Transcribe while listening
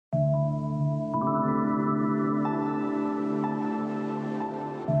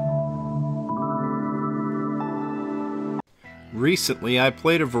Recently, I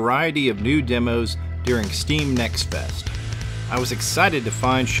played a variety of new demos during Steam Next Fest. I was excited to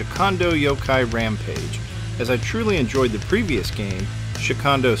find Shikhondo Youkai Rampage, as I truly enjoyed the previous game,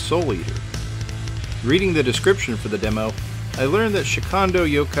 Shikhondo Soul Eater. Reading the description for the demo, I learned that Shikhondo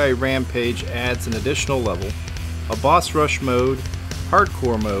Youkai Rampage adds an additional level, a boss rush mode,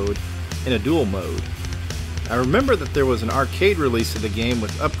 hardcore mode, and a duel mode. I remember that there was an arcade release of the game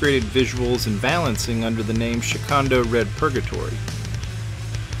with upgraded visuals and balancing under the name Shikhondo Red Purgatory.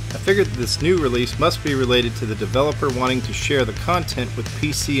 I figured that this new release must be related to the developer wanting to share the content with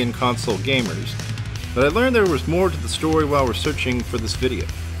PC and console gamers, but I learned there was more to the story while researching for this video.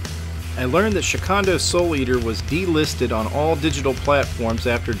 I learned that Shikhondo Soul Eater was delisted on all digital platforms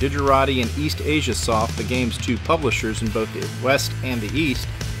after Digerati and East Asia Soft, the game's two publishers in both the West and the East,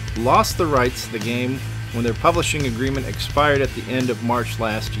 lost the rights to the game when their publishing agreement expired at the end of March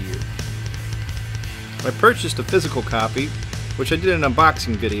last year. I purchased a physical copy, which I did an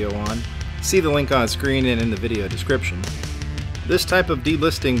unboxing video on. See the link on screen and in the video description. This type of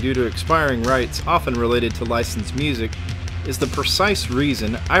delisting due to expiring rights, often related to licensed music, is the precise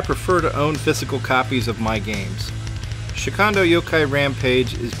reason I prefer to own physical copies of my games. Shikhondo Youkai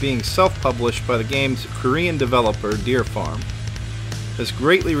Rampage is being self-published by the game's Korean developer, Deer Farm. This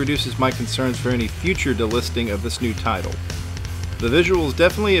greatly reduces my concerns for any future delisting of this new title. The visuals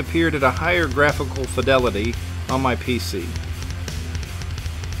definitely appeared at a higher graphical fidelity on my PC.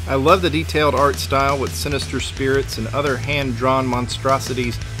 I love the detailed art style with sinister spirits and other hand-drawn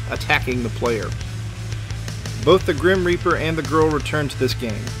monstrosities attacking the player. Both the Grim Reaper and the girl return to this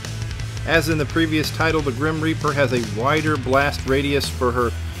game. As in the previous title, the Grim Reaper has a wider blast radius for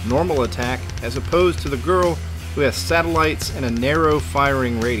her normal attack as opposed to the girl, who has satellites and a narrow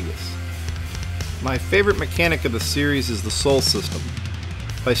firing radius. My favorite mechanic of the series is the soul system.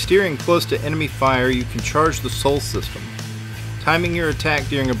 By steering close to enemy fire, you can charge the soul system. Timing your attack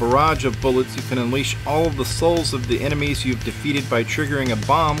during a barrage of bullets, you can unleash all of the souls of the enemies you've defeated by triggering a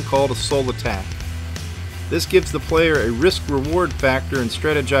bomb called a soul attack. This gives the player a risk-reward factor in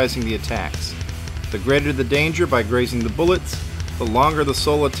strategizing the attacks. The greater the danger by grazing the bullets, the longer the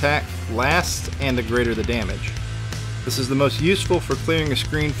soul attack lasts and the greater the damage. This is the most useful for clearing a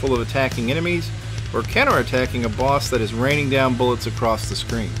screen full of attacking enemies or counterattacking a boss that is raining down bullets across the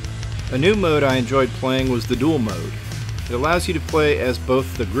screen. A new mode I enjoyed playing was the duel mode. It allows you to play as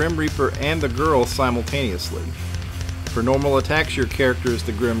both the Grim Reaper and the girl simultaneously. For normal attacks, your character is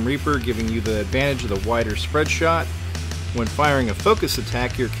the Grim Reaper, giving you the advantage of the wider spread shot. When firing a focus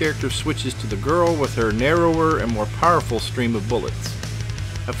attack, your character switches to the girl with her narrower and more powerful stream of bullets.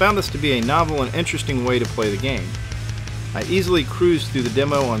 I found this to be a novel and interesting way to play the game. I easily cruised through the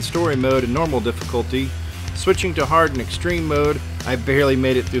demo on story mode and normal difficulty. Switching to hard and extreme mode, I barely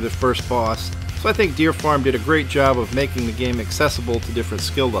made it through the first boss, so I think Deer Farm did a great job of making the game accessible to different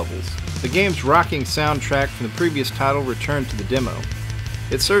skill levels. The game's rocking soundtrack from the previous title returned to the demo.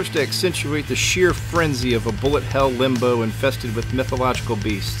 It serves to accentuate the sheer frenzy of a bullet hell limbo infested with mythological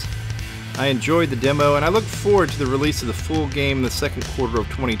beasts. I enjoyed the demo and I look forward to the release of the full game in the second quarter of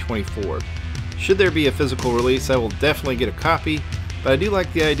 2024. Should there be a physical release, I will definitely get a copy, but I do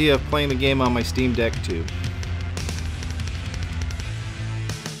like the idea of playing the game on my Steam Deck too.